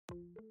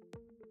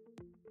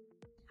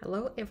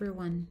Hello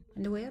everyone,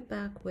 and we are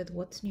back with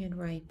what's new in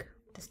Wrike.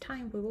 This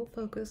time we will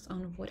focus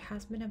on what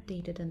has been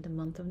updated in the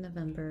month of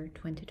November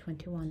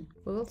 2021.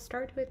 We will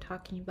start with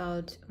talking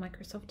about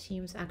Microsoft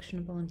Teams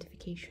actionable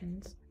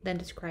notifications, then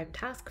describe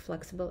task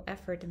flexible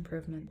effort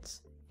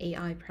improvements.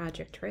 AI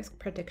project risk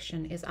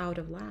prediction is out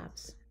of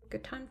labs.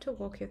 Good time to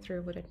walk you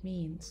through what it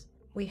means.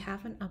 We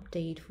have an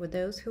update for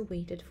those who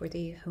waited for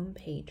the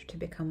homepage to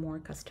become more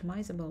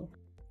customizable.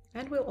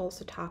 And we'll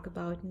also talk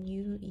about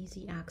new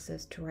easy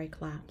access to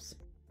Wrike Labs.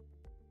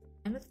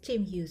 MS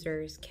Team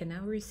users can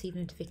now receive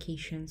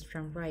notifications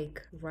from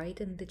Wrike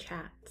right in the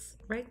chats.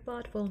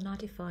 WrikeBot will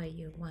notify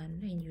you when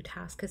a new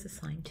task is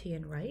assigned to you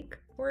in Wrike,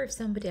 or if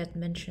somebody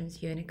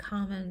mentions you in a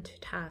comment,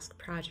 task,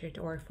 project,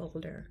 or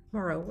folder.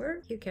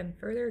 Moreover, you can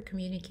further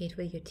communicate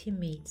with your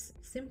teammates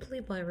simply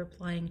by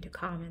replying to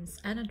comments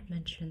and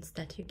mentions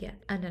that you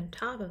get. And on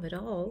top of it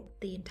all,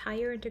 the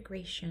entire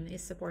integration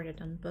is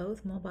supported on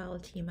both mobile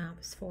team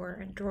apps for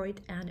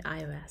Android and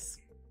iOS.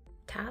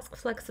 Task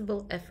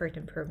flexible effort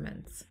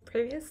improvements.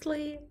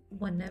 Previously,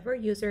 whenever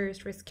users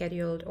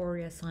rescheduled or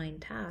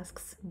reassigned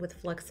tasks with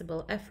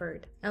flexible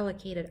effort,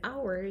 allocated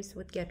hours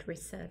would get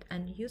reset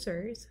and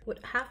users would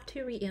have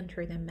to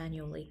re-enter them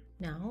manually.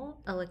 Now,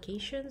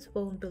 allocations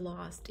won't be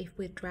lost if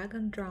we drag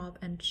and drop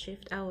and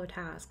shift our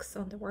tasks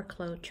on the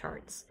workload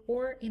charts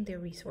or in the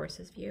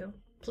resources view.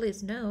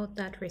 Please note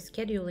that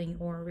rescheduling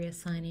or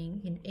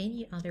reassigning in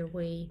any other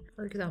way,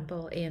 for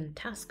example in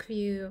task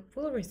view,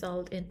 will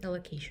result in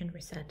allocation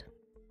reset.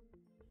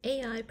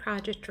 AI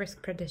project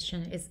risk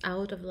prediction is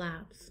out of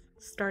labs.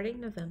 Starting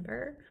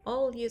November,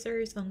 all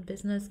users on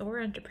business or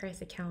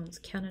enterprise accounts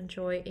can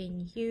enjoy a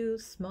new,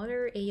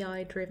 smarter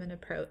AI-driven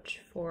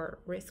approach for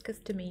risk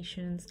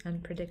estimations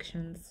and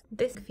predictions.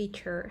 This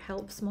feature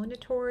helps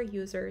monitor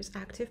users'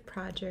 active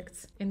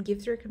projects and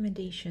gives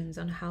recommendations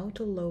on how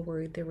to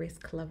lower the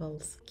risk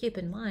levels. Keep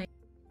in mind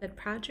that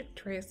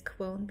project risk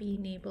won't be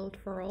enabled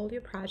for all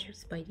your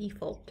projects by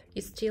default.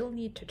 You still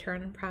need to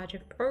turn on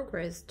project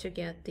progress to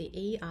get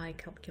the AI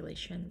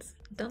calculations.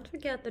 Don't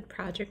forget that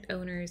project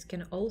owners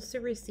can also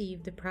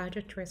receive the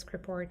project risk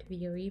report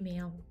via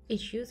email.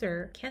 Each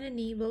user can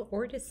enable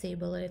or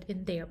disable it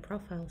in their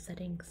profile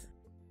settings.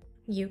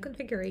 New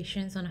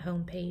configurations on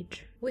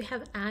homepage. We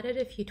have added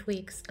a few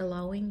tweaks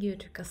allowing you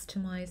to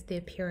customize the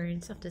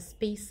appearance of the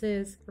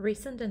spaces,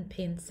 recent and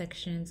pinned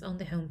sections on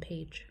the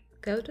homepage.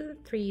 Go to the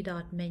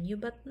three-dot menu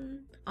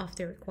button of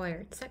the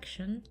required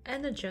section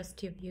and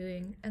adjust your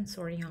viewing and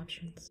sorting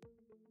options.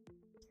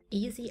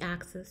 Easy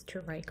access to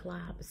Wrike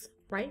Labs.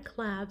 Wrike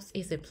Labs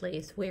is a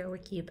place where we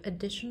keep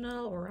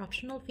additional or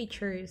optional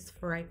features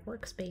for Wrike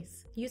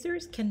Workspace.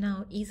 Users can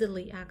now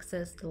easily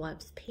access the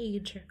Labs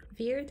page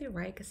via the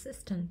Wrike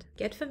Assistant.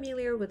 Get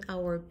familiar with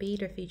our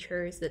beta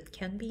features that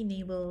can be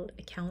enabled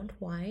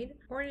account-wide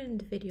or on an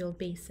individual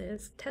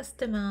basis, test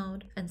them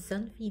out, and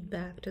send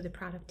feedback to the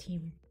product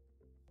team.